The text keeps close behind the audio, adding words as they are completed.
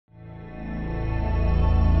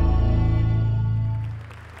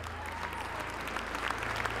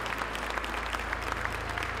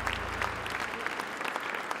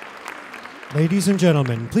Ladies and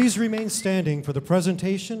gentlemen, please remain standing for the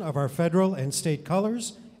presentation of our federal and state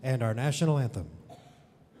colors and our national anthem.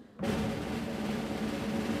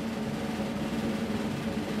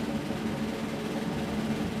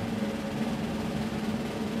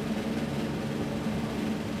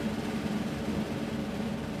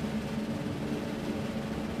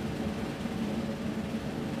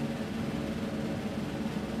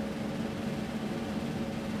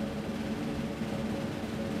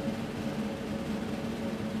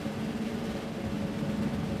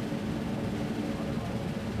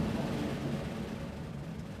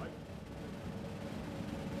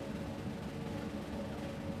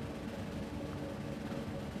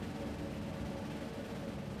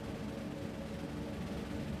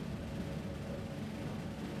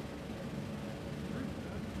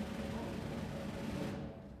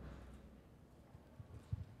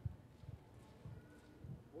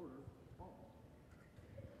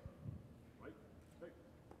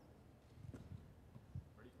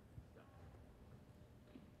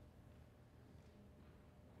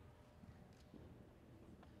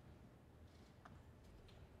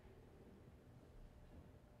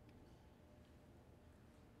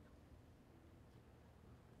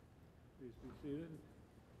 Please be seated.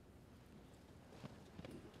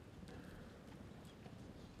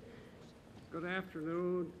 Good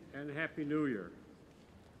afternoon and Happy New Year.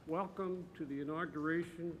 Welcome to the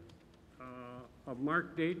inauguration of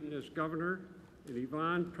Mark Dayton as governor and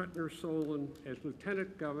Yvonne Prettner Solon as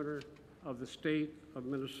lieutenant governor of the state of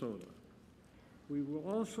Minnesota. We will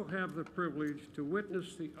also have the privilege to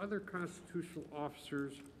witness the other constitutional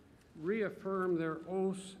officers reaffirm their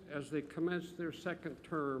oaths as they commence their second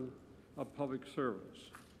term of public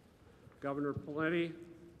service. Governor Pawlenty,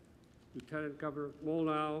 Lieutenant Governor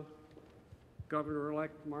Moldow,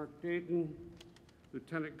 Governor-elect Mark Dayton,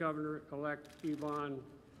 Lieutenant Governor-elect Yvonne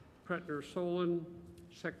Prettner Solon,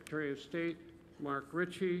 Secretary of State Mark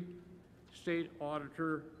Ritchie, State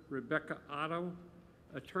Auditor Rebecca Otto,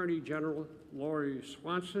 Attorney General Lori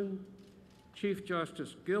Swanson, Chief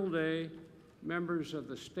Justice Gilday, members of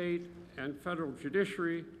the state and federal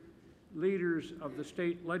judiciary, leaders of the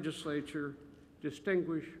state legislature,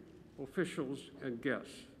 distinguished officials and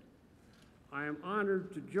guests. I am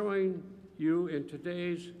honored to join you in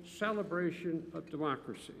today's celebration of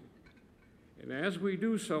democracy. And as we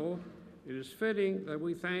do so, it is fitting that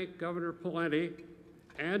we thank Governor Pawlenty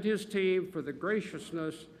and his team for the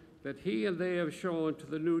graciousness that he and they have shown to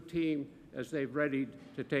the new team as they've readied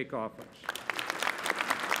to take office.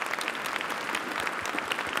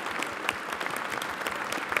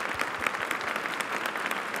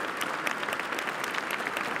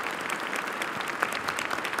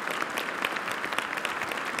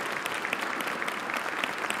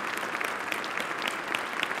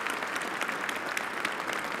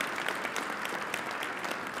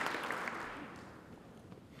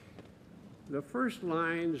 The first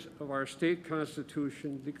lines of our state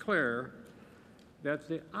constitution declare that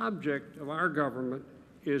the object of our government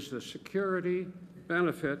is the security,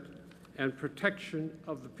 benefit, and protection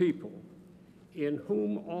of the people, in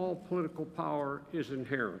whom all political power is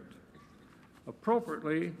inherent.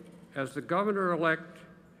 Appropriately, as the governor-elect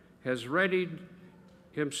has readied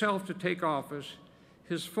himself to take office,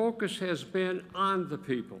 his focus has been on the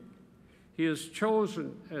people. He has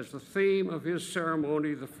chosen as the theme of his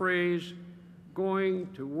ceremony the phrase,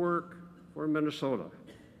 "Going to work for Minnesota."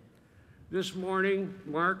 This morning,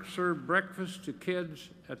 Mark served breakfast to kids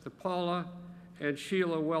at the Paula and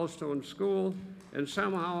Sheila Wellstone School, and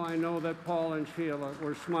somehow I know that Paul and Sheila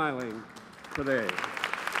were smiling today.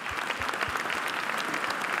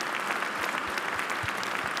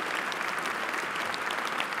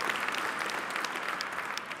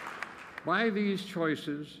 By these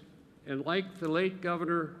choices, and like the late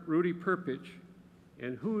Governor Rudy Perpich,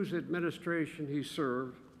 in whose administration he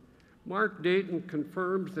served, Mark Dayton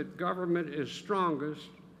confirms that government is strongest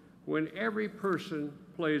when every person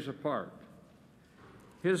plays a part.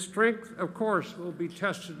 His strength, of course, will be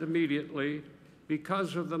tested immediately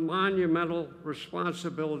because of the monumental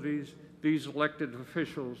responsibilities these elected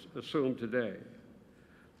officials assume today.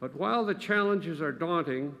 But while the challenges are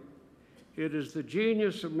daunting, it is the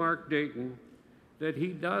genius of Mark Dayton that he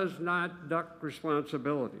does not duck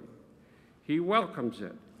responsibility. He welcomes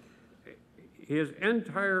it. His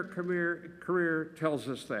entire career tells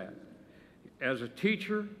us that. As a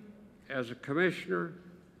teacher, as a commissioner,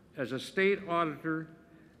 as a state auditor,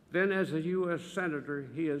 then as a U.S. Senator,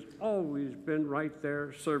 he has always been right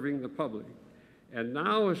there serving the public. And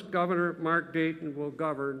now as governor, Mark Dayton will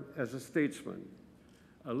govern as a statesman,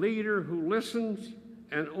 a leader who listens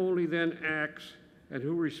and only then acts, and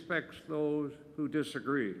who respects those who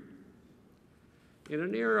disagree. In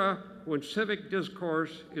an era when civic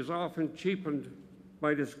discourse is often cheapened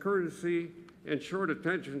by discourtesy and short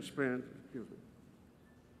attention span,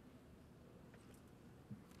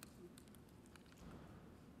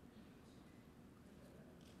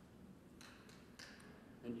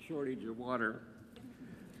 and shortage of water,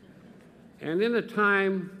 and in a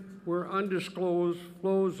time where undisclosed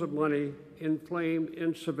flows of money inflame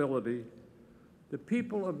incivility, the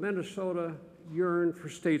people of Minnesota yearn for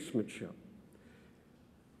statesmanship.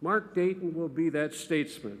 Mark Dayton will be that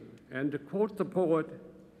statesman, and to quote the poet,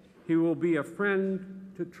 he will be a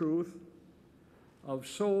friend to truth, of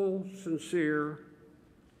soul sincere,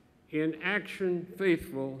 in action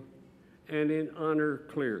faithful, and in honor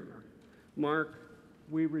clear. Mark,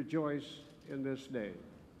 we rejoice in this day.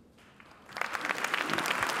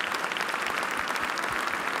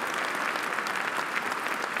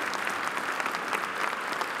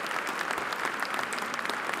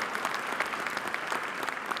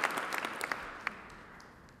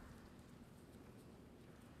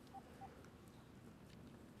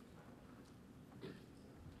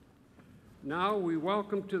 Now we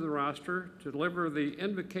welcome to the roster to deliver the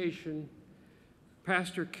invocation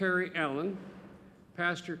Pastor Carrie Allen.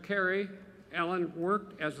 Pastor Carrie Allen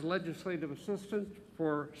worked as a legislative assistant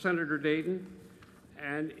for Senator Dayton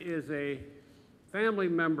and is a family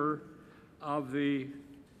member of the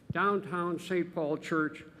downtown St. Paul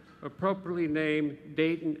Church, appropriately named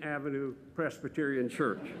Dayton Avenue Presbyterian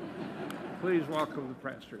Church. Please welcome the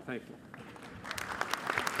pastor. Thank you.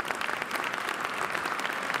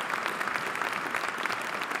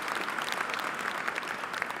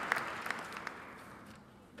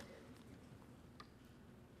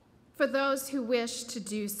 For those who wish to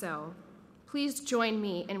do so, please join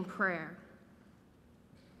me in prayer.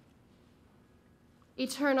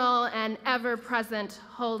 Eternal and ever-present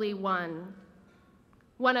Holy One,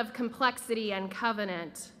 one of complexity and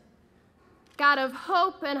covenant, God of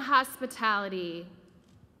hope and hospitality,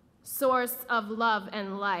 source of love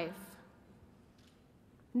and life,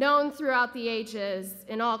 known throughout the ages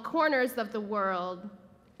in all corners of the world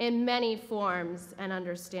in many forms and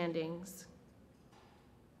understandings.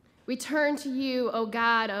 We turn to you, O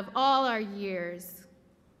God of all our years,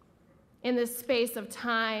 in this space of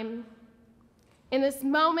time, in this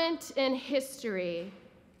moment in history,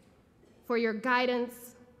 for your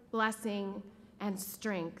guidance, blessing, and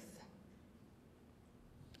strength.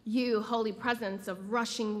 You, holy presence of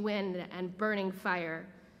rushing wind and burning fire,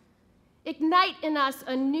 ignite in us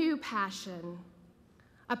a new passion,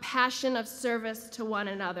 a passion of service to one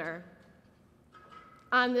another.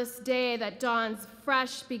 On this day that dawns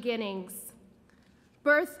fresh beginnings,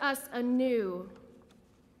 birth us anew.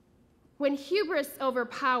 When hubris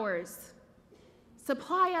overpowers,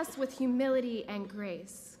 supply us with humility and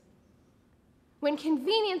grace. When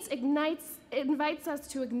convenience invites us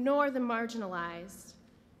to ignore the marginalized,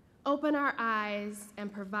 open our eyes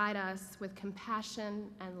and provide us with compassion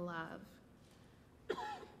and love.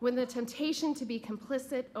 When the temptation to be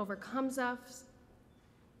complicit overcomes us,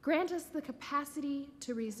 grant us the capacity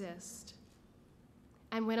to resist.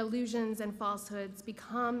 And when illusions and falsehoods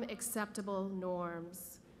become acceptable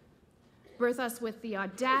norms, birth us with the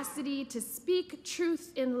audacity to speak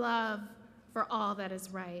truth in love for all that is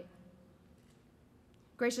right.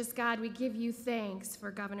 Gracious God, we give you thanks for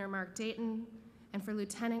Governor Mark Dayton and for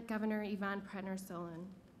Lieutenant Governor Yvonne Prettner Solon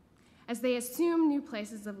as they assume new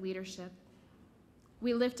places of leadership.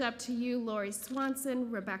 We lift up to you Lori Swanson,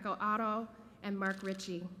 Rebecca Otto, and Mark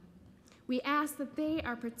Ritchie. We ask that they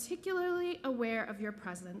are particularly aware of your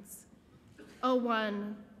presence, O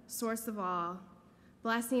one, source of all,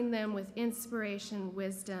 blessing them with inspiration,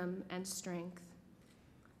 wisdom, and strength,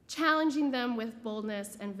 challenging them with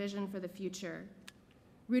boldness and vision for the future,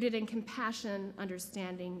 rooted in compassion,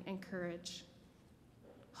 understanding, and courage.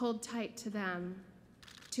 Hold tight to them,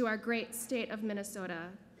 to our great state of Minnesota,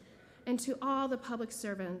 and to all the public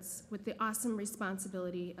servants with the awesome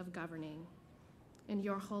responsibility of governing. In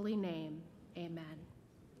your holy name, amen.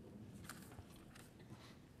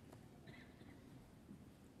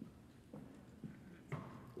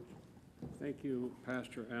 Thank you,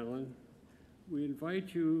 Pastor Allen. We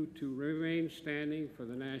invite you to remain standing for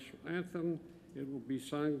the national anthem. It will be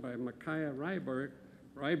sung by Micaiah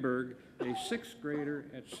Ryberg, a sixth grader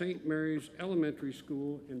at St. Mary's Elementary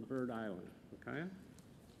School in Bird Island. Micaiah?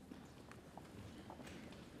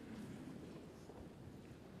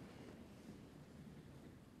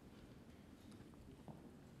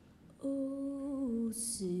 Oh,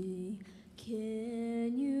 see,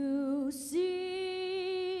 can you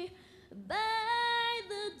see by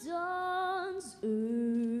the dawn's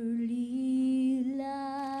early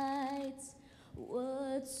lights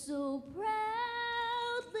what so proudly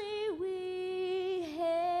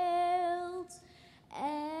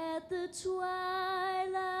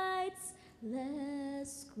twilight's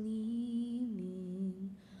last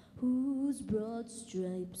gleaming, whose broad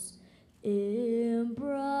stripes in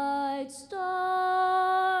bright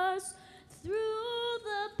stars through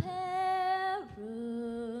the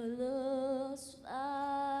perilous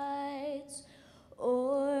fight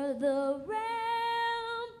o'er the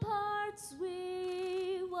ramparts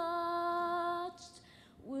we watched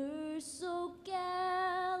were so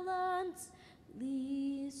gallantly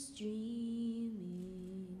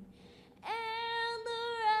streaming, and the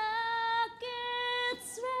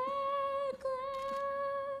rockets' red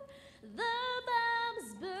glare, the bombs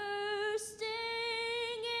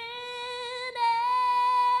bursting in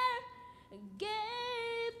air,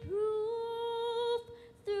 gave proof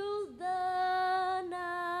through the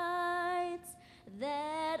night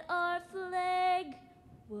that our flag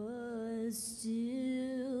was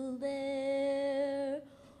still there.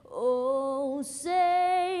 Oh,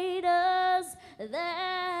 say does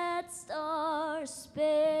that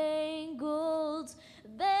star-spangled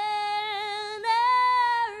banner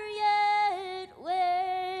yet wave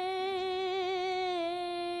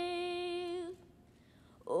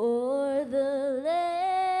o'er the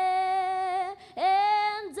land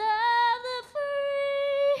of the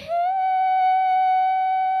free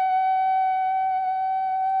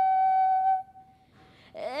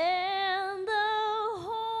and the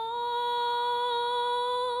home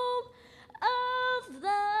of the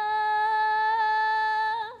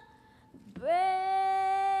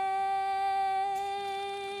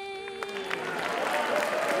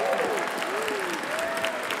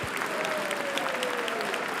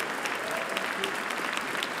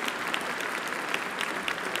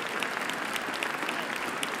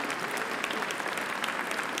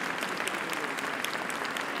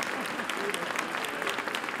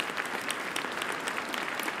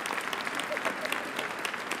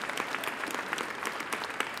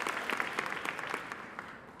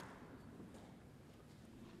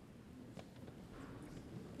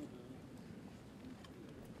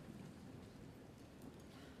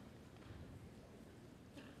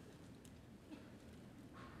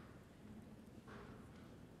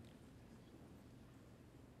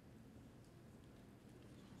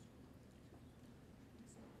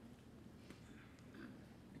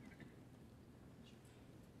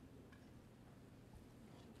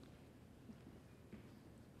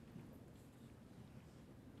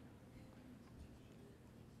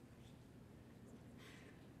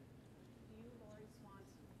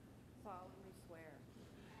Swanson, solemnly swear to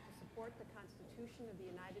support the Constitution of the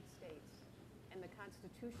United States and the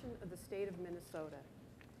Constitution of the State of Minnesota,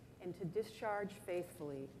 and to discharge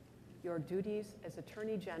faithfully your duties as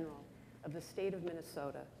Attorney General of the State of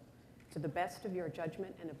Minnesota to the best of your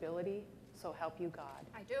judgment and ability, so help you God.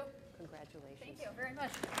 I do. Congratulations. Thank you very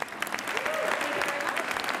much. Thank you very much.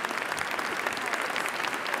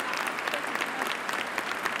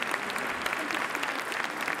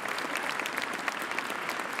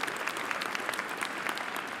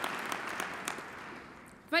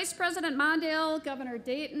 Vice President Mondale, Governor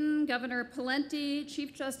Dayton, Governor Pawlenty,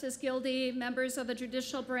 Chief Justice Gildy, members of the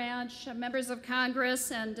judicial branch, members of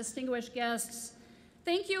Congress, and distinguished guests,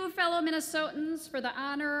 thank you, fellow Minnesotans, for the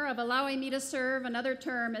honor of allowing me to serve another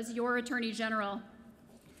term as your Attorney General.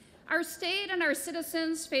 Our state and our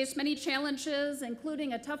citizens face many challenges,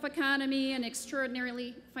 including a tough economy and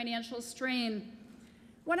extraordinarily financial strain.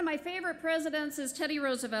 One of my favorite presidents is Teddy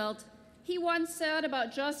Roosevelt. He once said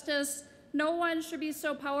about justice, "No one should be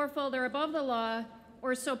so powerful they're above the law,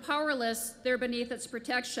 or so powerless they're beneath its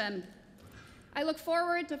protection." I look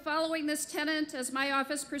forward to following this tenet as my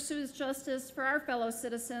office pursues justice for our fellow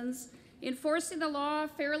citizens, enforcing the law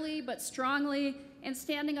fairly but strongly, and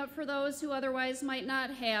standing up for those who otherwise might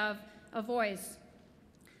not have a voice.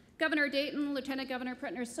 Governor Dayton, Lieutenant Governor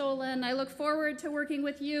Prettner Solon, I look forward to working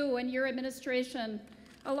with you and your administration,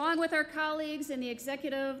 along with our colleagues in the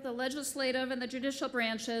executive, the legislative, and the judicial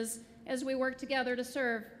branches, as we work together to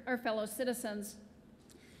serve our fellow citizens.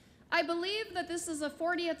 I believe that this is the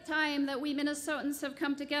 40th time that we Minnesotans have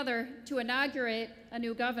come together to inaugurate a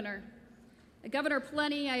new governor. Governor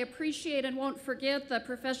Pawlenty, I appreciate and won't forget the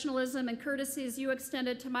professionalism and courtesies you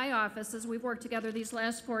extended to my office as we've worked together these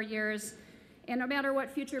last 4 years. And no matter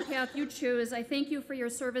what future path you choose, I thank you for your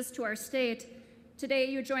service to our state. Today,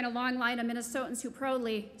 you join a long line of Minnesotans who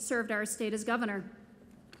proudly served our state as governor.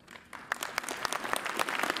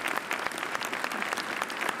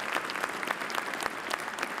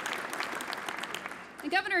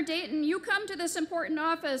 Governor Dayton, you come to this important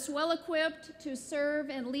office well-equipped to serve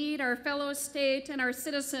and lead our fellow state and our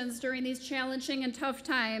citizens during these challenging and tough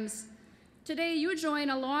times. Today, you join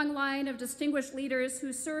a long line of distinguished leaders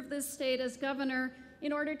who served this state as governor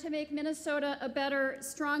in order to make Minnesota a better,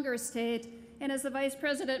 stronger state, and as the Vice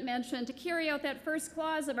President mentioned, to carry out that first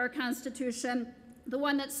clause of our Constitution, the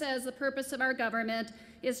one that says the purpose of our government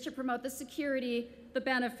is to promote the security, the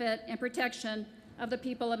benefit, and protection of the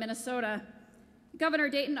people of Minnesota. Governor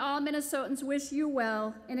Dayton, all Minnesotans wish you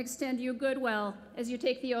well and extend you goodwill as you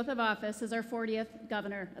take the oath of office as our 40th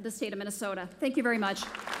governor of the state of Minnesota. Thank you very much.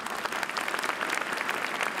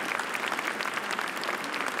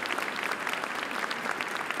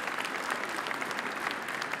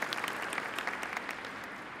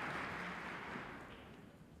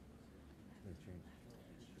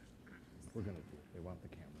 We're going to do it. They want the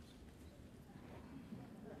cameras.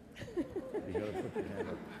 You got to put your hand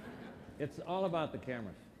up. It's all about the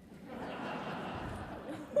cameras.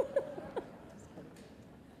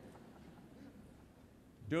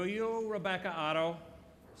 Do you, Rebecca Otto,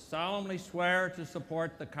 solemnly swear to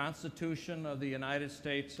support the Constitution of the United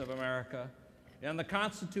States of America and the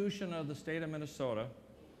Constitution of the State of Minnesota,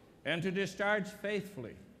 and to discharge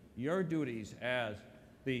faithfully your duties as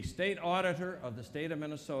the State Auditor of the State of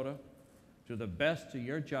Minnesota to the best of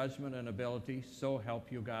your judgment and ability, so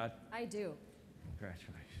help you God? I do.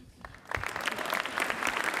 Congratulations.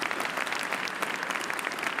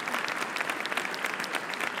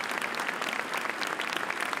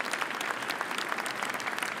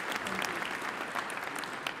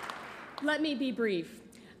 Let me be brief.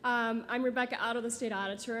 I'm Rebecca Otto, the State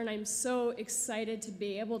Auditor, and I'm so excited to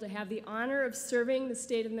be able to have the honor of serving the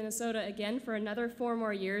state of Minnesota again for another 4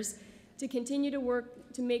 more years, to continue to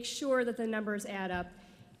work to make sure that the numbers add up.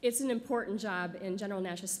 It's an important job, and General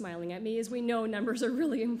Nash is smiling at me, as we know numbers are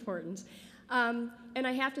really important. And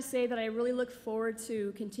I have to say that I really look forward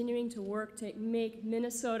to continuing to work to make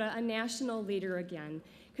Minnesota a national leader again,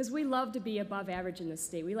 because we love to be above average in this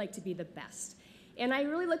state. We like to be the best. And I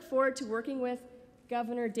really look forward to working with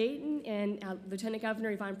Governor Dayton and Lieutenant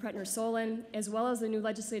Governor Yvonne Prettner Solon, as well as the new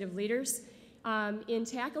legislative leaders, in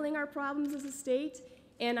tackling our problems as a state.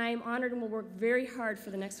 And I am honored and will work very hard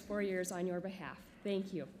for the next 4 years on your behalf.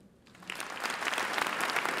 Thank you.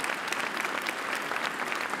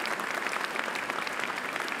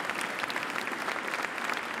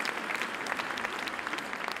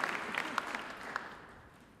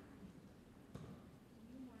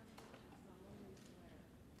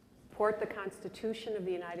 Support the Constitution of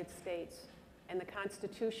the United States and the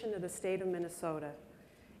Constitution of the State of Minnesota,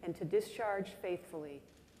 and to discharge faithfully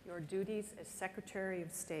your duties as Secretary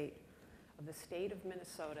of State of the State of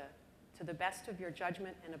Minnesota to the best of your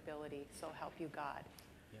judgment and ability, so help you God.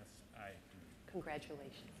 Yes, I do.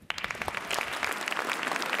 Congratulations.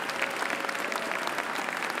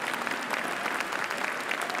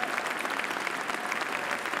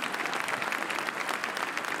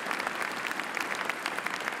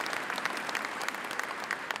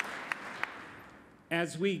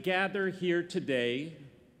 As we gather here today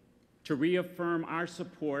to reaffirm our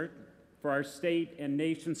support for our state and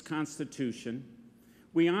nation's Constitution,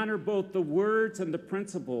 we honor both the words and the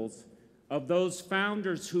principles of those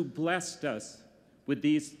founders who blessed us with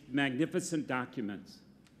these magnificent documents,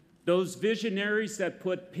 those visionaries that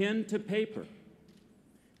put pen to paper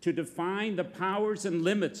to define the powers and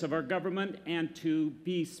limits of our government and to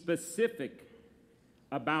be specific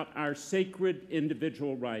about our sacred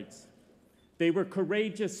individual rights. They were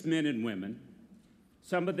courageous men and women.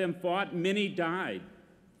 Some of them fought, many died,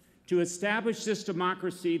 to establish this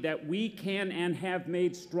democracy that we can and have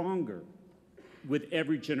made stronger with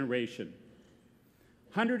every generation.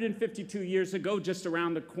 152 years ago, just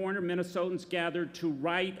around the corner, Minnesotans gathered to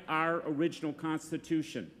write our original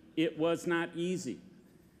Constitution. It was not easy.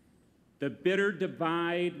 The bitter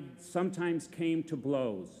divide sometimes came to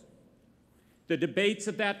blows. The debates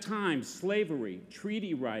of that time, slavery,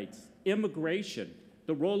 treaty rights, immigration,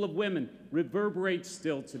 the role of women, reverberates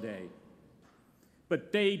still today.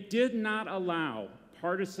 But they did not allow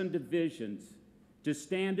partisan divisions to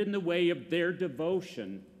stand in the way of their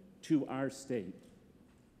devotion to our state.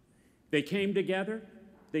 They came together,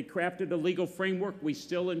 they crafted a legal framework we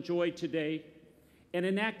still enjoy today, and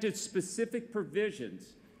enacted specific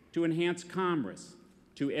provisions to enhance commerce,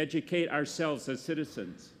 to educate ourselves as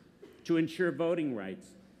citizens, to ensure voting rights,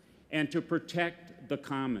 and to protect the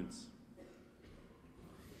commons.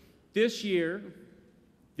 This year,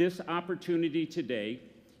 this opportunity today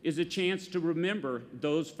is a chance to remember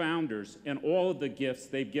those founders and all of the gifts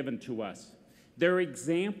they've given to us. Their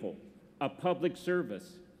example of public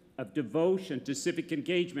service, of devotion to civic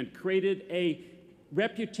engagement, created a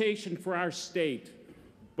reputation for our state,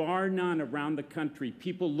 bar none around the country.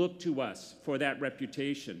 People look to us for that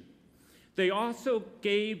reputation. They also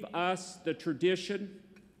gave us the tradition,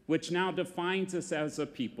 which now defines us as a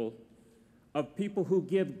people, of people who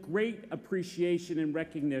give great appreciation and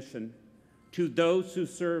recognition to those who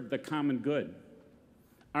serve the common good.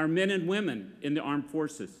 Our men and women in the armed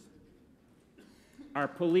forces, our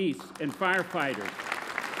police and firefighters,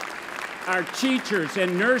 our teachers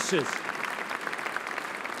and nurses,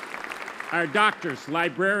 our doctors,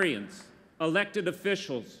 librarians, elected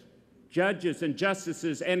officials, judges and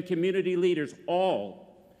justices, and community leaders,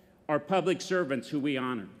 all are public servants who we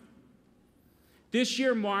honor. This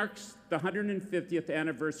year marks the 150th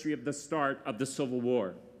anniversary of the start of the Civil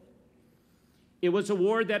War. It was a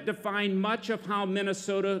war that defined much of how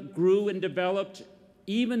Minnesota grew and developed.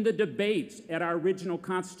 Even the debates at our original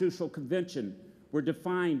Constitutional Convention were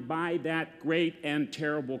defined by that great and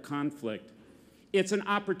terrible conflict. It's an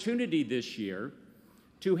opportunity this year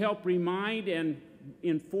to help remind and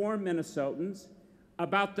inform Minnesotans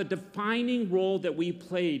about the defining role that we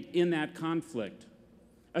played in that conflict,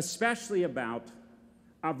 especially about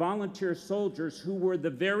our volunteer soldiers who were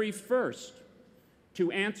the very first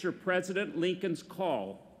to answer President Lincoln's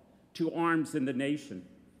call to arms in the nation.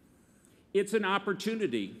 It's an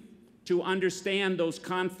opportunity to understand those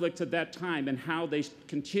conflicts of that time and how they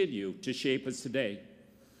continue to shape us today.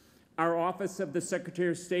 Our Office of the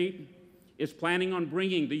Secretary of State is planning on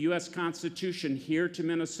bringing the U.S. Constitution here to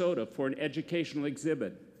Minnesota for an educational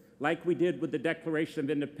exhibit, like we did with the Declaration of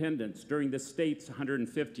Independence during the state's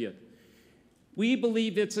 150th. We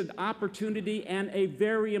believe it's an opportunity and a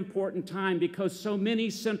very important time because so many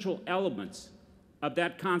central elements of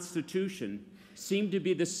that Constitution seem to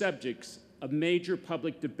be the subjects of major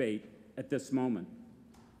public debate at this moment.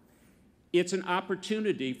 It's an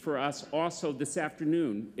opportunity for us also this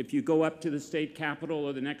afternoon, if you go up to the state capitol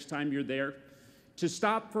or the next time you're there, to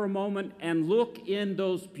stop for a moment and look in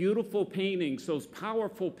those beautiful paintings, those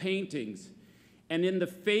powerful paintings, and in the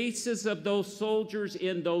faces of those soldiers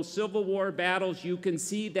in those Civil War battles, you can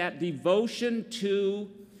see that devotion to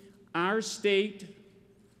our state,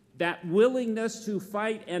 that willingness to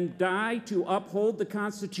fight and die to uphold the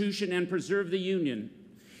Constitution and preserve the Union.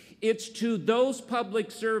 It's to those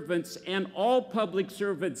public servants and all public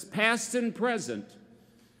servants, past and present,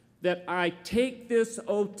 that I take this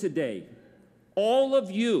oath today. All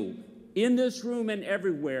of you in this room and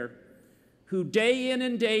everywhere who day in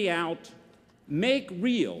and day out make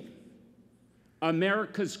real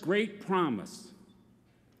America's great promise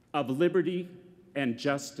of liberty and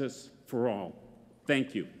justice for all.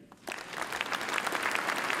 Thank you.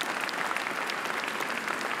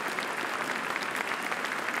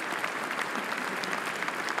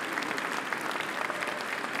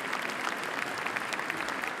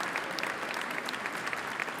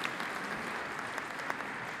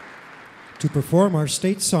 To perform our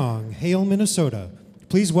state song, Hail Minnesota,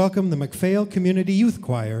 please welcome the McPhail Community Youth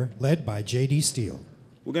Choir, led by J.D. Steele.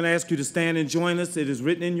 We're going to ask you to stand and join us. It is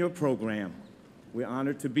written in your program. We're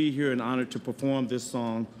honored to be here and honored to perform this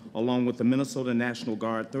song along with the Minnesota National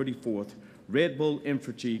Guard 34th Red Bull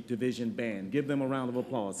Infantry Division Band. Give them a round of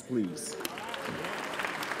applause, please.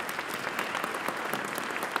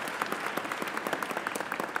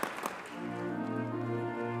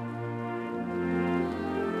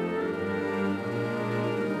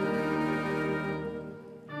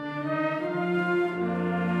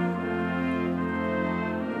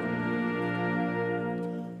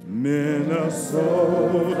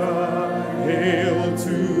 Minnesota, hail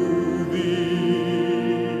to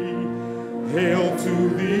thee, hail to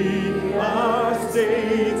thee, our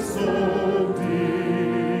state so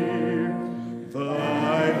dear.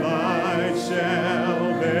 Thy light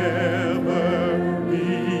shall ever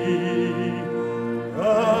be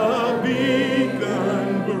a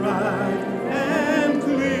beacon bright and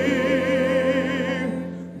clear.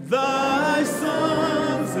 Thy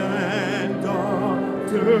sons and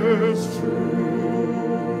daughters true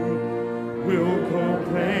will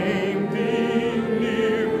proclaim thee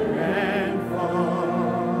near and far.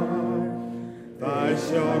 Thy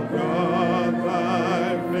shall guard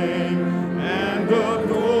thy fame and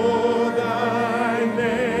adore thy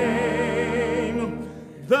name.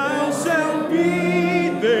 Thou shalt be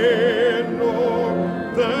their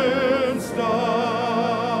northern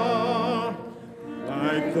star,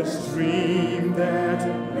 like the stream that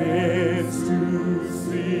bids to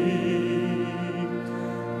sea,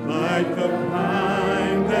 like the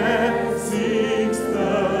pine that seeks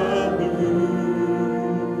the blue.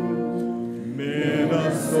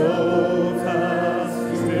 Minnesota,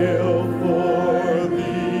 still for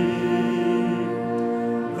thee.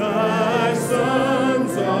 Thy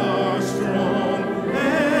sons are strong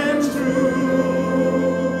and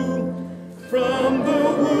true. From the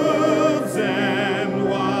woods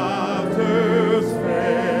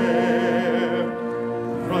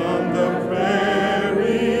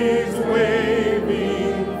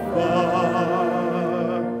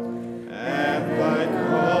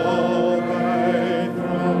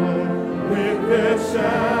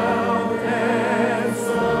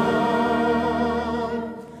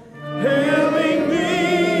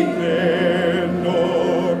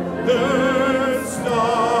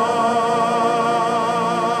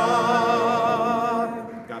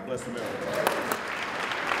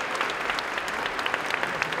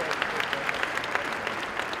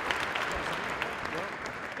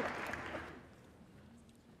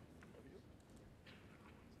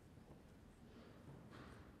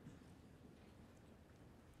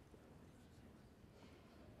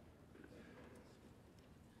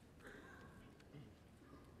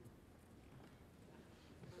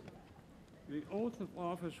The oath of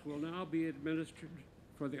office will now be administered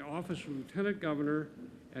for the office of Lieutenant Governor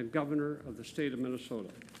and Governor of the State of Minnesota.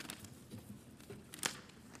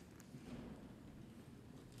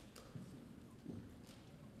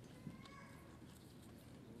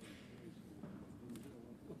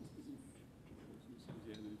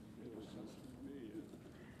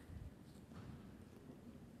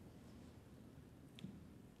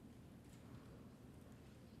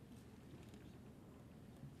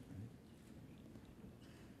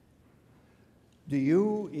 Do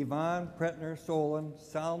you, Yvonne Prettner Solon,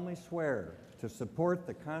 solemnly swear to support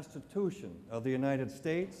the Constitution of the United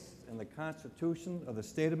States and the Constitution of the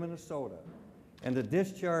State of Minnesota, and to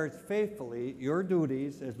discharge faithfully your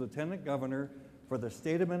duties as Lieutenant Governor for the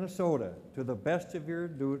State of Minnesota to the best of your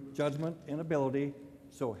judgment and ability,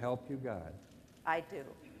 so help you God? I do.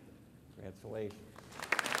 Congratulations.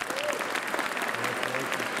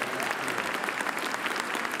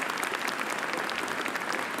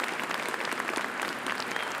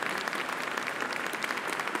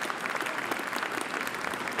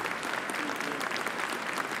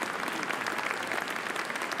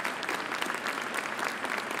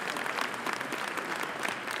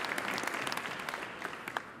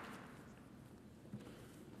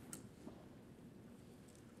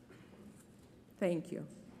 Thank you.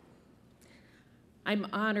 I'm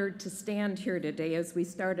honored to stand here today as we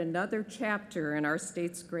start another chapter in our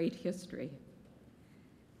state's great history.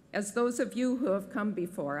 As those of you who have come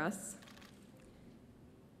before us,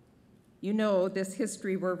 you know this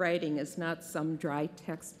history we're writing is not some dry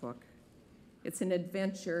textbook. It's an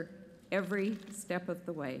adventure every step of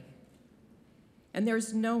the way. And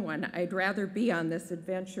there's no one I'd rather be on this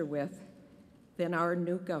adventure with than our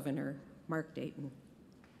new governor, Mark Dayton.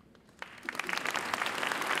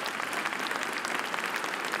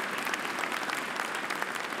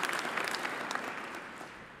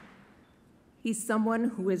 He's someone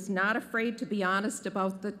who is not afraid to be honest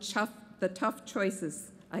about the tough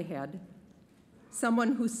choices I had.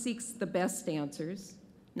 Someone who seeks the best answers,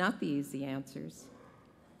 not the easy answers.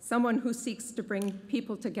 Someone who seeks to bring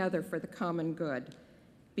people together for the common good,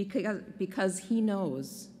 because he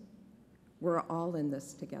knows we're all in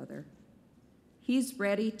this together. He's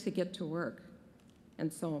ready to get to work,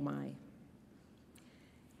 and so am I.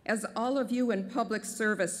 As all of you in public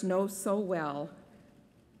service know so well,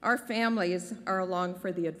 our families are along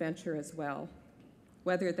for the adventure as well,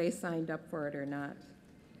 whether they signed up for it or not.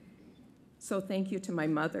 So thank you to my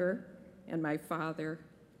mother and my father,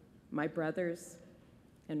 my brothers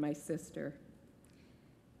and my sister,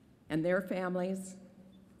 and their families,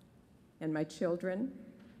 and my children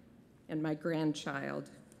and my grandchild,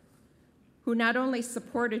 who not only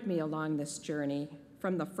supported me along this journey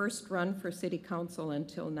from the first run for city council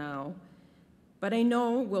until now, but I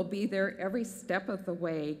know we'll be there every step of the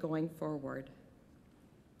way going forward.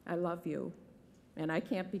 I love you, and I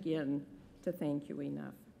can't begin to thank you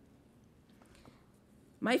enough.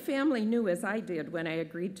 My family knew, as I did when I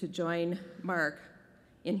agreed to join Mark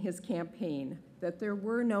in his campaign, that there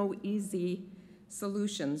were no easy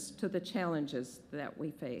solutions to the challenges that we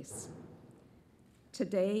face.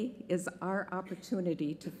 Today is our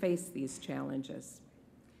opportunity to face these challenges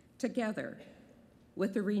together,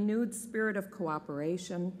 with a renewed spirit of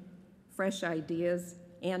cooperation, fresh ideas,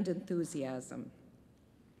 and enthusiasm.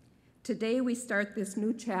 Today, we start this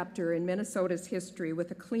new chapter in Minnesota's history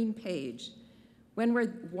with a clean page, one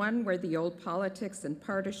where the old politics and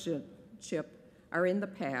partisanship are in the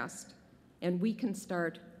past, and we can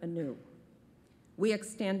start anew. We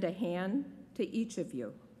extend a hand to each of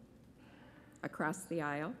you, across the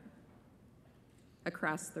aisle,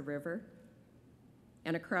 across the river,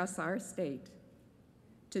 and across our state,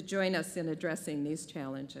 to join us in addressing these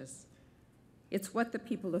challenges. It's what the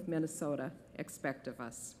people of Minnesota expect of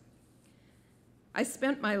us. I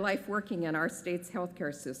spent my life working in our state's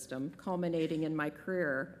healthcare system, culminating in my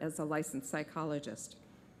career as a licensed psychologist.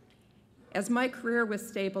 As my career was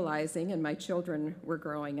stabilizing and my children were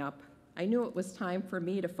growing up, I knew it was time for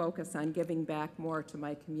me to focus on giving back more to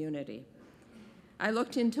my community. I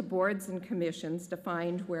looked into boards and commissions to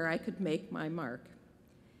find where I could make my mark.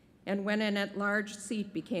 And when an at-large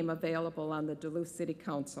seat became available on the Duluth City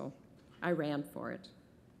Council, I ran for it.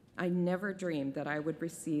 I never dreamed that I would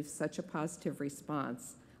receive such a positive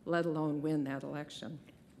response, let alone win that election.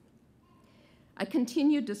 I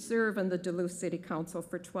continued to serve on the Duluth City Council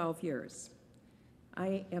for 12 years.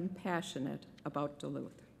 I am passionate about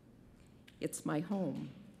Duluth. It's my home,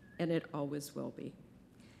 and it always will be.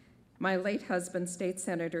 My late husband, State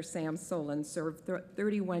Senator Sam Solon, served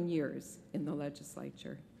 31 years in the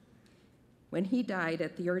legislature. When he died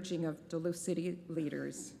at the urging of Duluth City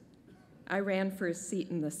leaders, I ran for a seat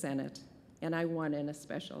in the Senate and I won in a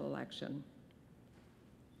special election.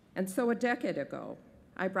 And so a decade ago,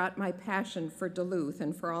 I brought my passion for Duluth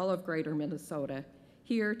and for all of greater Minnesota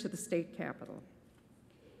here to the state capitol.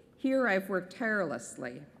 Here I've worked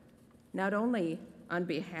tirelessly, not only on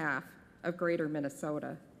behalf of greater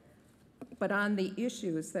Minnesota, but on the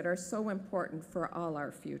issues that are so important for all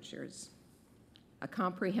our futures: a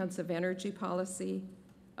comprehensive energy policy,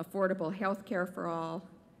 affordable health care for all,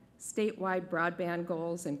 statewide broadband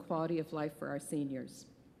goals, and quality of life for our seniors.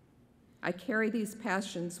 I carry these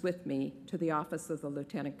passions with me to the office of the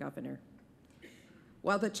Lieutenant Governor.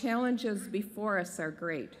 While the challenges before us are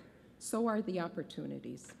great, so are the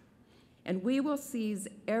opportunities. And we will seize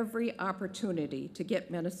every opportunity to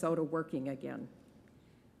get Minnesota working again.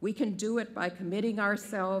 We can do it by committing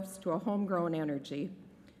ourselves to a homegrown energy,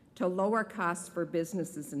 to lower costs for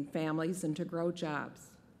businesses and families, and to grow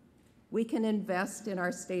jobs. We can invest in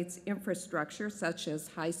our state's infrastructure, such as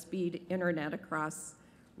high-speed internet across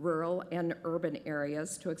rural and urban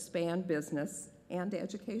areas, to expand business and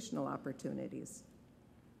educational opportunities.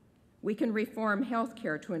 We can reform health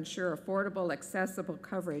care to ensure affordable, accessible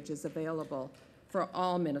coverage is available for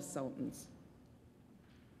all Minnesotans,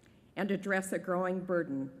 and address a growing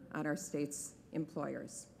burden on our state's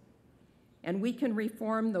employers. And we can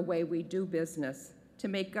reform the way we do business to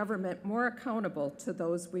make government more accountable to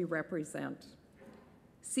those we represent.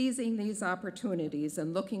 Seizing these opportunities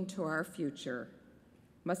and looking to our future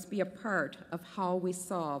must be a part of how we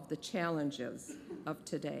solve the challenges of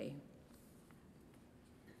today.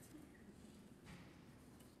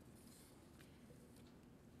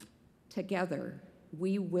 Together,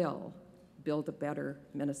 we will build a better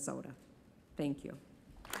Minnesota. Thank you.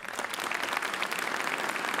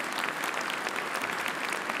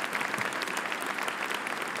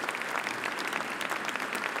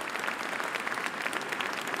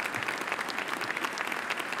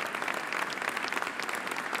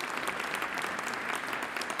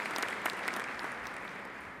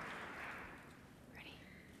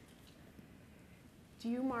 Do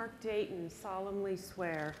you, Mark Dayton, solemnly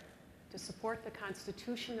swear to support the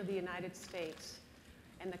Constitution of the United States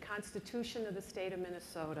and the Constitution of the State of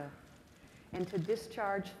Minnesota, and to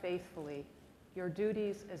discharge faithfully your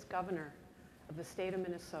duties as Governor of the State of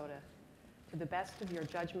Minnesota to the best of your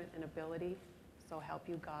judgment and ability, so help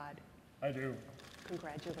you God? I do.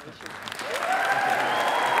 Congratulations.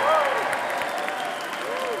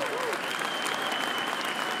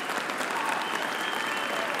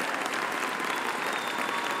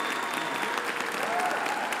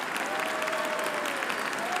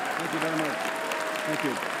 Thank you very much. Thank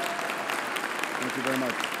you. Thank you very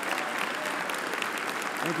much.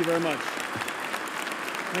 Thank you very much.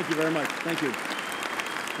 Thank you very much. Thank you.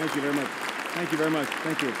 Thank you very much. Thank you very much.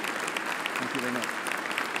 Thank you. Thank you very much.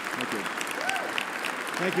 Thank you.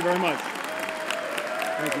 Thank you very much.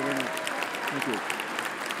 Thank you very much. Thank you.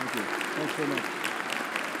 Thank you. Thanks so much.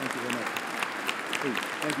 Thank you very much. Please.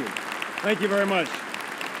 Thank you. Thank you very much.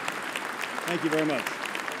 Thank you very much.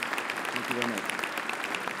 Thank you very much.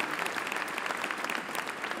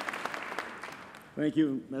 Thank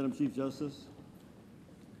you, Madam Chief Justice.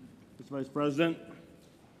 Mr. Vice President,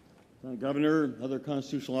 Governor, other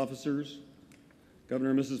constitutional officers,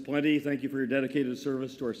 Governor and Mrs. Plenty, thank you for your dedicated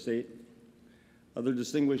service to our state. Other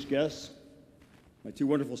distinguished guests, my two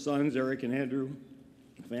wonderful sons, Eric and Andrew,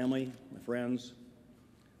 my family, my friends,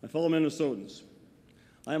 my fellow Minnesotans.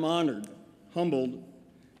 I am honored, humbled,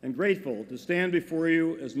 and grateful to stand before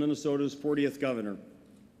you as Minnesota's 40th governor.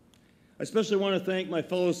 I especially want to thank my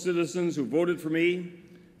fellow citizens who voted for me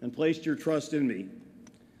and placed your trust in me.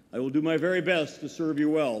 I will do my very best to serve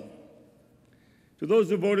you well. To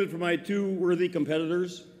those who voted for my two worthy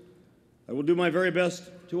competitors, I will do my very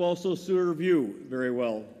best to also serve you very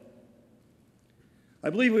well.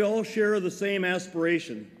 I believe we all share the same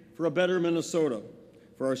aspiration for a better Minnesota,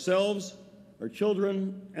 for ourselves, our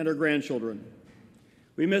children, and our grandchildren.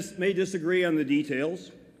 We may disagree on the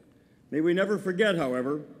details. May we never forget,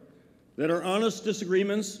 however, that our honest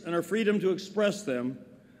disagreements and our freedom to express them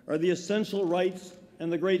are the essential rights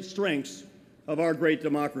and the great strengths of our great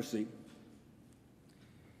democracy.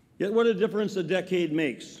 Yet what a difference a decade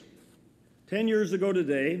makes. 10 years ago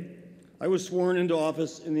today, I was sworn into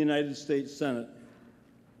office in the United States Senate.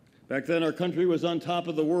 Back then, our country was on top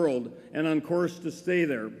of the world and on course to stay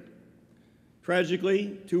there.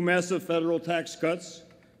 Tragically, two massive federal tax cuts,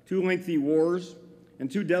 two lengthy wars,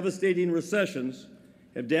 and two devastating recessions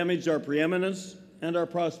have damaged our preeminence and our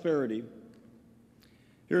prosperity.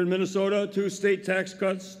 Here in Minnesota, two state tax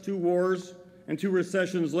cuts, two wars, and two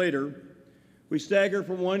recessions later, we stagger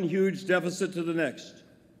from one huge deficit to the next.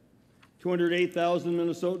 208,000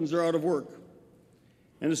 Minnesotans are out of work.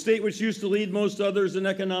 and the state which used to lead most others in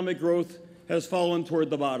economic growth has fallen toward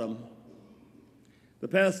the bottom. The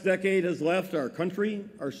past decade has left our country,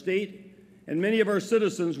 our state, and many of our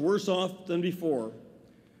citizens worse off than before,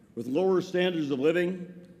 with lower standards of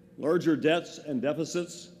living, larger debts and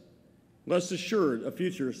deficits, less assured of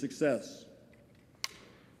future success.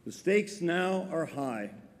 The stakes now are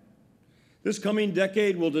high. This coming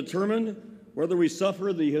decade will determine whether we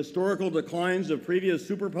suffer the historical declines of previous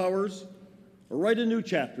superpowers or write a new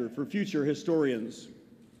chapter for future historians.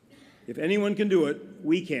 If anyone can do it,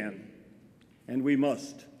 we can, and we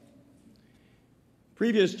must.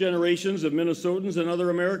 Previous generations of Minnesotans and other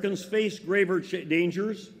Americans faced graver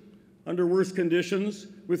dangers under worse conditions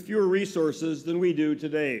with fewer resources than we do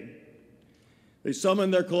today. They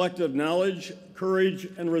summoned their collective knowledge, courage,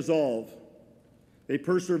 and resolve. They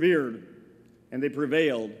persevered, and they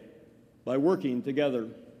prevailed by working together.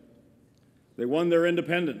 They won their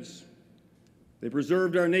independence. They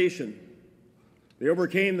preserved our nation. They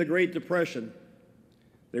overcame the Great Depression.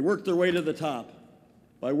 They worked their way to the top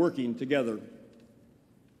by working together.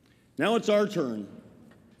 Now it's our turn,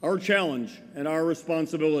 our challenge, and our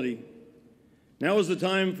responsibility. Now is the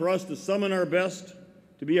time for us to summon our best,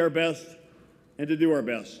 to be our best, and to do our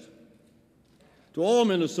best. To all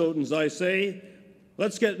Minnesotans, I say,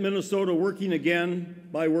 let's get Minnesota working again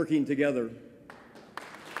by working together.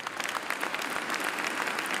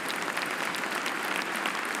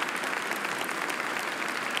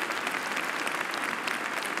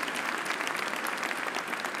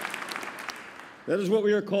 That is what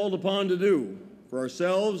we are called upon to do for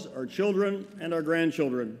ourselves, our children, and our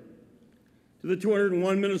grandchildren. To the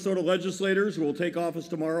 201 Minnesota legislators who will take office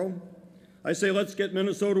tomorrow, I say let's get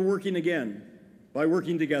Minnesota working again by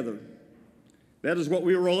working together. That is what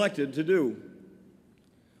we were elected to do.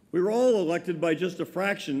 We were all elected by just a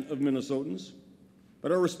fraction of Minnesotans,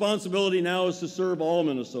 but our responsibility now is to serve all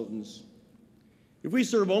Minnesotans. If we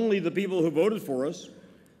serve only the people who voted for us,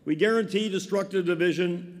 we guarantee destructive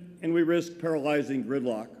division and we risk paralyzing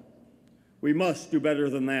gridlock. We must do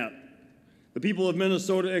better than that. The people of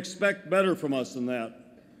Minnesota expect better from us than that.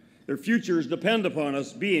 Their futures depend upon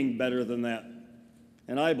us being better than that,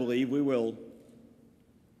 and I believe we will.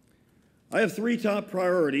 I have 3 top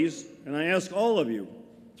priorities, and I ask all of you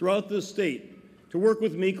throughout this state to work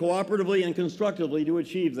with me cooperatively and constructively to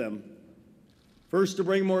achieve them. First, to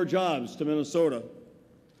bring more jobs to Minnesota.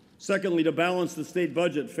 Secondly, to balance the state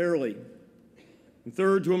budget fairly. And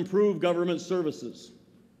third, to improve government services.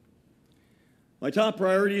 My top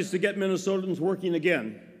priority is to get Minnesotans working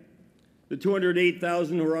again. The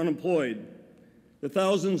 208,000 who are unemployed, the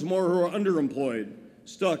thousands more who are underemployed,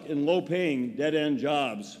 stuck in low-paying, dead-end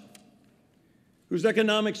jobs, whose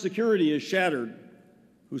economic security is shattered,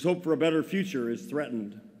 whose hope for a better future is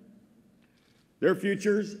threatened. Their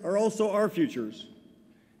futures are also our futures.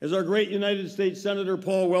 As our great United States Senator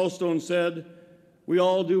Paul Wellstone said, we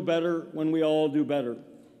all do better when we all do better.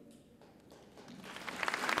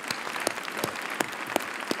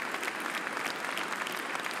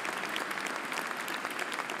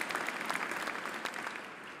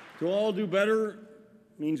 To all do better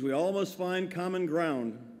means we all must find common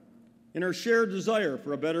ground in our shared desire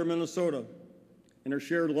for a better Minnesota, in our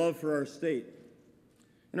shared love for our state,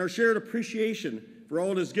 in our shared appreciation for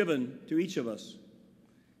all it has given to each of us.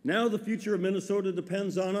 Now the future of Minnesota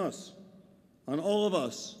depends on us, on all of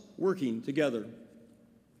us working together.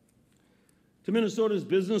 To Minnesota's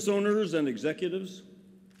business owners and executives,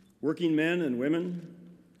 working men and women,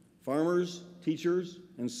 farmers, teachers,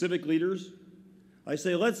 and civic leaders, I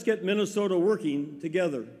say let's get Minnesota working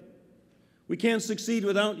together. We can't succeed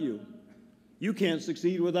without you. You can't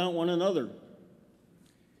succeed without one another.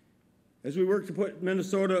 As we work to put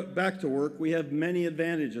Minnesota back to work, we have many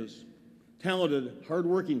advantages. Talented,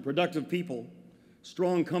 hardworking, productive people,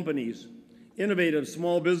 strong companies, innovative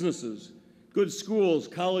small businesses, good schools,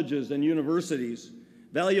 colleges, and universities,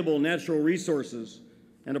 valuable natural resources,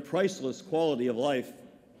 and a priceless quality of life.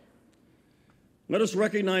 Let us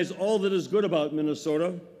recognize all that is good about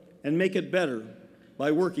Minnesota and make it better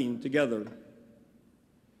by working together.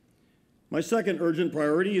 My second urgent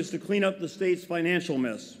priority is to clean up the state's financial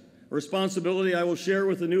mess, a responsibility I will share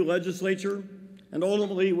with the new legislature and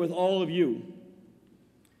ultimately with all of you.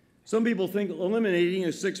 Some people think eliminating a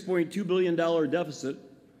 $6.2 billion deficit,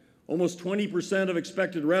 almost 20% of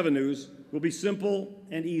expected revenues, will be simple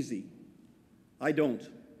and easy. I don't.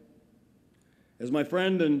 As my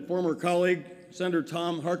friend and former colleague, Senator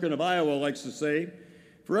Tom Harkin of Iowa likes to say,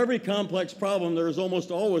 for every complex problem, there is almost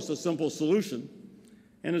always a simple solution,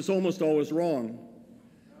 and it's almost always wrong.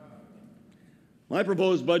 My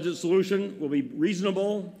proposed budget solution will be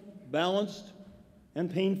reasonable, balanced, and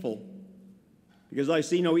painful. because I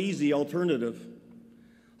see no easy alternative.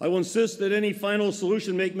 I will insist that any final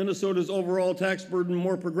solution make Minnesota's overall tax burden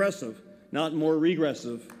more progressive, not more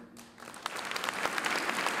regressive.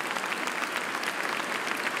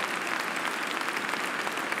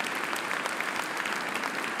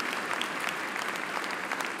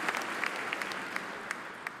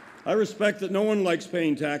 I respect that no one likes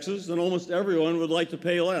paying taxes, and almost everyone would like to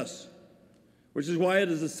pay less, which is why it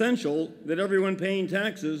is essential that everyone paying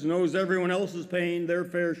taxes knows everyone else is paying their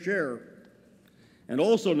fair share, and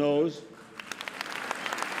also knows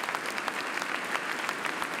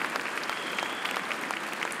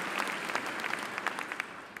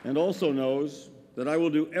that I will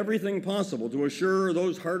do everything possible to assure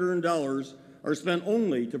those hard-earned dollars are spent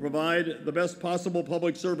only to provide the best possible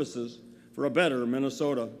public services for a better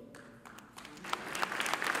Minnesota.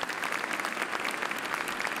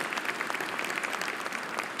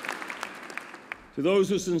 To those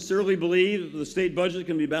who sincerely believe that the state budget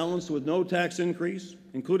can be balanced with no tax increase,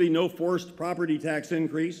 including no forced property tax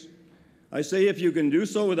increase, I say if you can do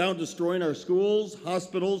so without destroying our schools,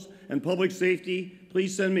 hospitals, and public safety,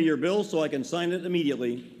 please send me your bill so I can sign it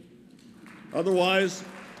immediately. Otherwise,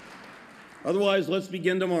 let's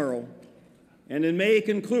begin tomorrow, and in May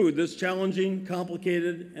conclude this challenging,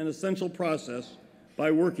 complicated, and essential process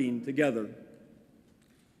by working together.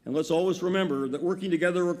 And let's always remember that working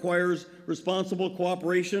together requires responsible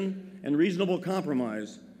cooperation and reasonable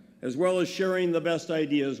compromise, as well as sharing the best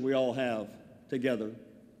ideas we all have together.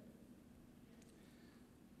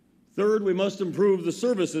 Third, we must improve the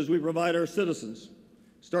services we provide our citizens,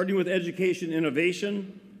 starting with education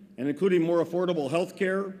innovation and including more affordable health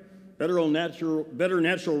care, better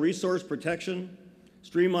natural resource protection,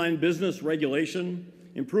 streamlined business regulation,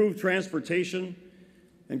 improved transportation,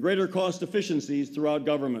 and greater cost efficiencies throughout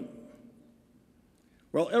government.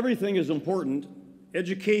 While everything is important,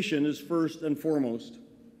 education is first and foremost.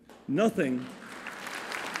 Nothing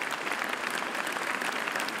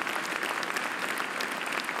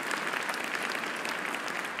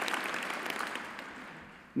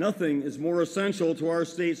is more essential to our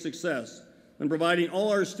state's success than providing all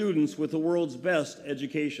our students with the world's best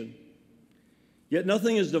education. Yet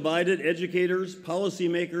nothing has divided educators,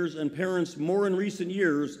 policymakers, and parents more in recent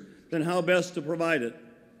years than how best to provide it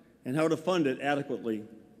and how to fund it adequately.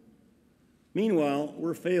 Meanwhile,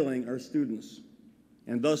 we're failing our students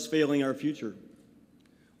and thus failing our future.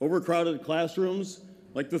 Overcrowded classrooms,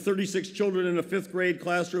 like the 36 children in a 5th grade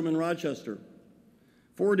classroom in Rochester.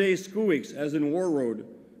 4-day school weeks, as in War Road,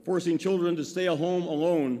 forcing children to stay at home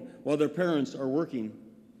alone while their parents are working.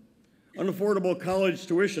 Unaffordable college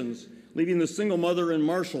tuitions, leaving the single mother in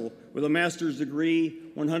Marshall with a master's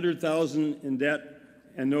degree, $100,000 in debt,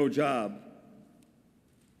 and no job.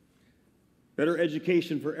 Better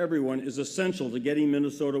education for everyone is essential to getting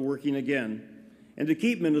Minnesota working again and to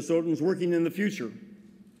keep Minnesotans working in the future,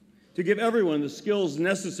 to give everyone the skills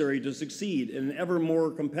necessary to succeed in an ever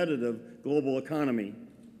more competitive global economy.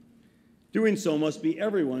 Doing so must be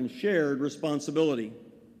everyone's shared responsibility.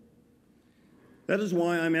 That is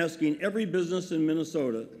why I'm asking every business in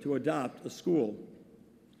Minnesota to adopt a school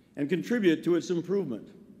and contribute to its improvement,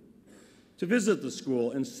 to visit the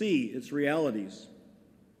school and see its realities,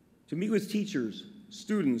 to meet with teachers,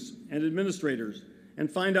 students, and administrators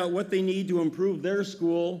and find out what they need to improve their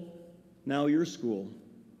school, now your school.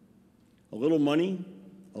 A little money,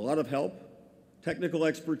 a lot of help, technical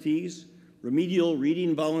expertise, remedial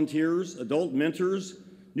reading volunteers, adult mentors,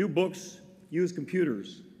 new books, used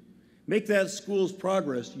computers. Make that school's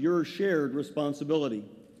progress your shared responsibility.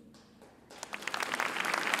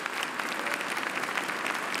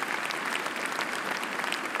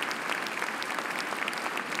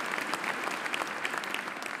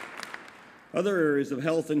 Other areas of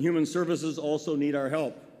health and human services also need our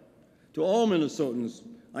help. To all Minnesotans,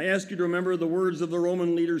 I ask you to remember the words of the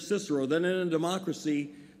Roman leader Cicero, that in a democracy,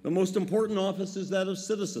 the most important office is that of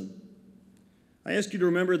citizen. I ask you to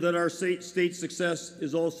remember that our state's success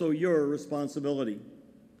is also your responsibility.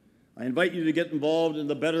 I invite you to get involved in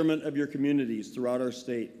the betterment of your communities throughout our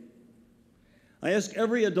state. I ask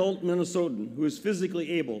every adult Minnesotan who is physically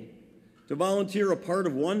able to volunteer a part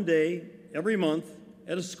of one day every month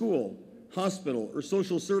at a school, hospital, or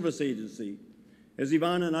social service agency, as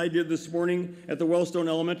Yvonne and I did this morning at the Wellstone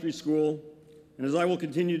Elementary School, and as I will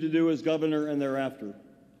continue to do as governor and thereafter.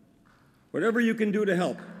 Whatever you can do to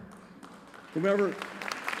help, whomever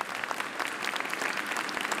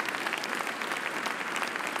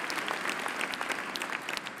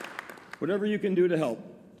you can do to help,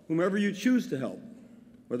 whomever you choose to help,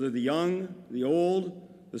 whether the young, the old,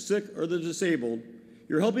 the sick, or the disabled,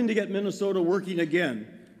 you're helping to get Minnesota working again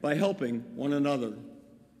by helping one another.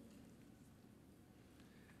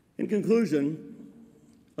 In conclusion,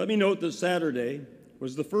 let me note that Saturday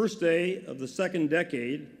was the first day of the second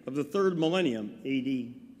decade of the third millennium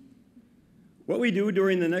AD. What we do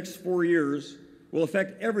during the next 4 years will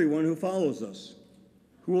affect everyone who follows us,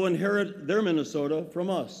 who will inherit their Minnesota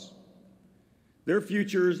from us. Their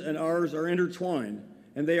futures and ours are intertwined,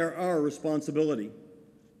 and they are our responsibility.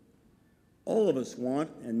 All of us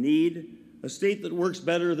want and need a state that works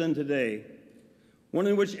better than today, one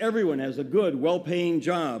in which everyone has a good, well-paying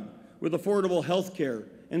job with affordable health care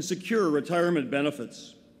and secure retirement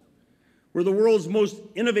benefits, where the world's most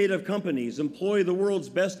innovative companies employ the world's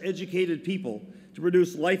best educated people to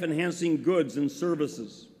produce life-enhancing goods and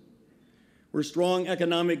services, where strong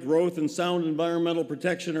economic growth and sound environmental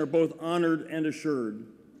protection are both honored and assured.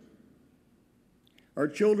 Our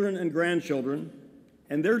children and grandchildren,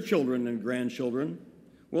 and their children and grandchildren,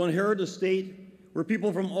 will inherit a state where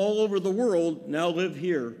people from all over the world now live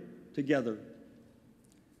here together.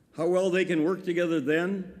 How well they can work together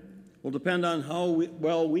then will depend on how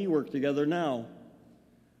well we work together now,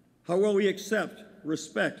 how well we accept,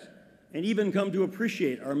 respect, and even come to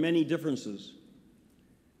appreciate our many differences,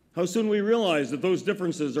 how soon we realize that those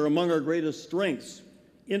differences are among our greatest strengths,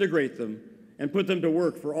 integrate them, and put them to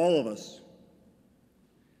work for all of us.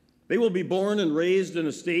 They will be born and raised in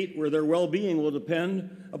a state where their well-being will depend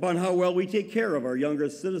upon how well we take care of our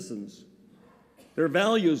youngest citizens. Their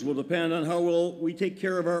values will depend on how well we take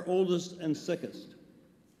care of our oldest and sickest.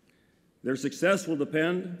 Their success will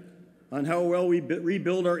depend on how well we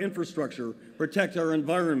rebuild our infrastructure, protect our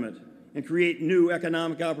environment, and create new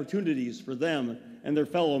economic opportunities for them and their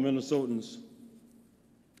fellow Minnesotans.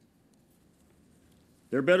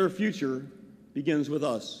 Their better future begins with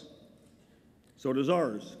us. So does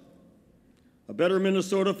ours. A better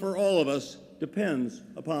Minnesota for all of us depends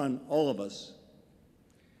upon all of us.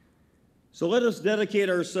 So let us dedicate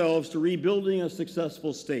ourselves to rebuilding a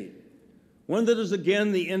successful state, one that is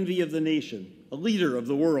again the envy of the nation, a leader of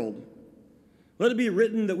the world. Let it be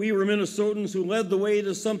written that we were Minnesotans who led the way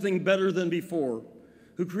to something better than before,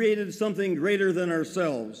 who created something greater than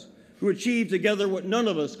ourselves, who achieved together what none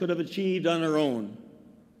of us could have achieved on our own,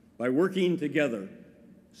 by working together,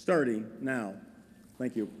 starting now.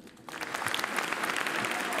 Thank you.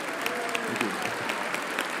 Thank you.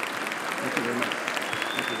 Thank you very much.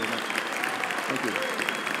 Thank you very much. Thank you.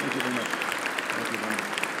 Thank you very much. Thank you very much.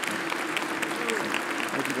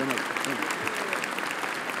 Thank you very much. Thank you.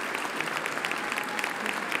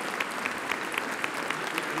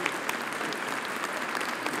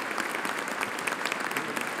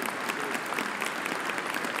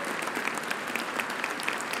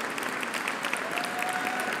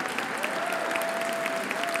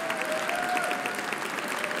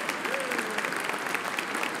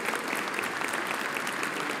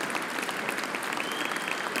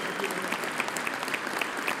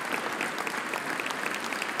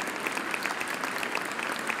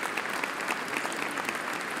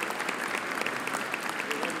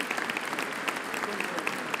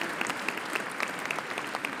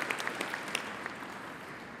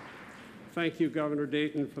 Thank you, Governor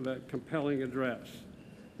Dayton, for that compelling address.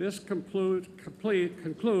 This concludes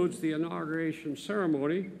the inauguration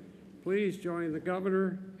ceremony. Please join the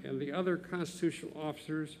governor and the other constitutional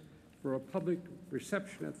officers for a public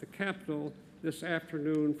reception at the Capitol this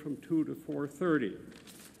afternoon from 2 to 4:30.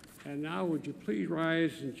 And now would you please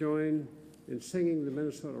rise and join in singing the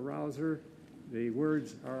Minnesota Rouser. The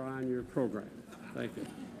words are on your program. Thank you.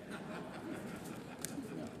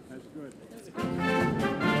 That's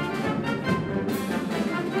good.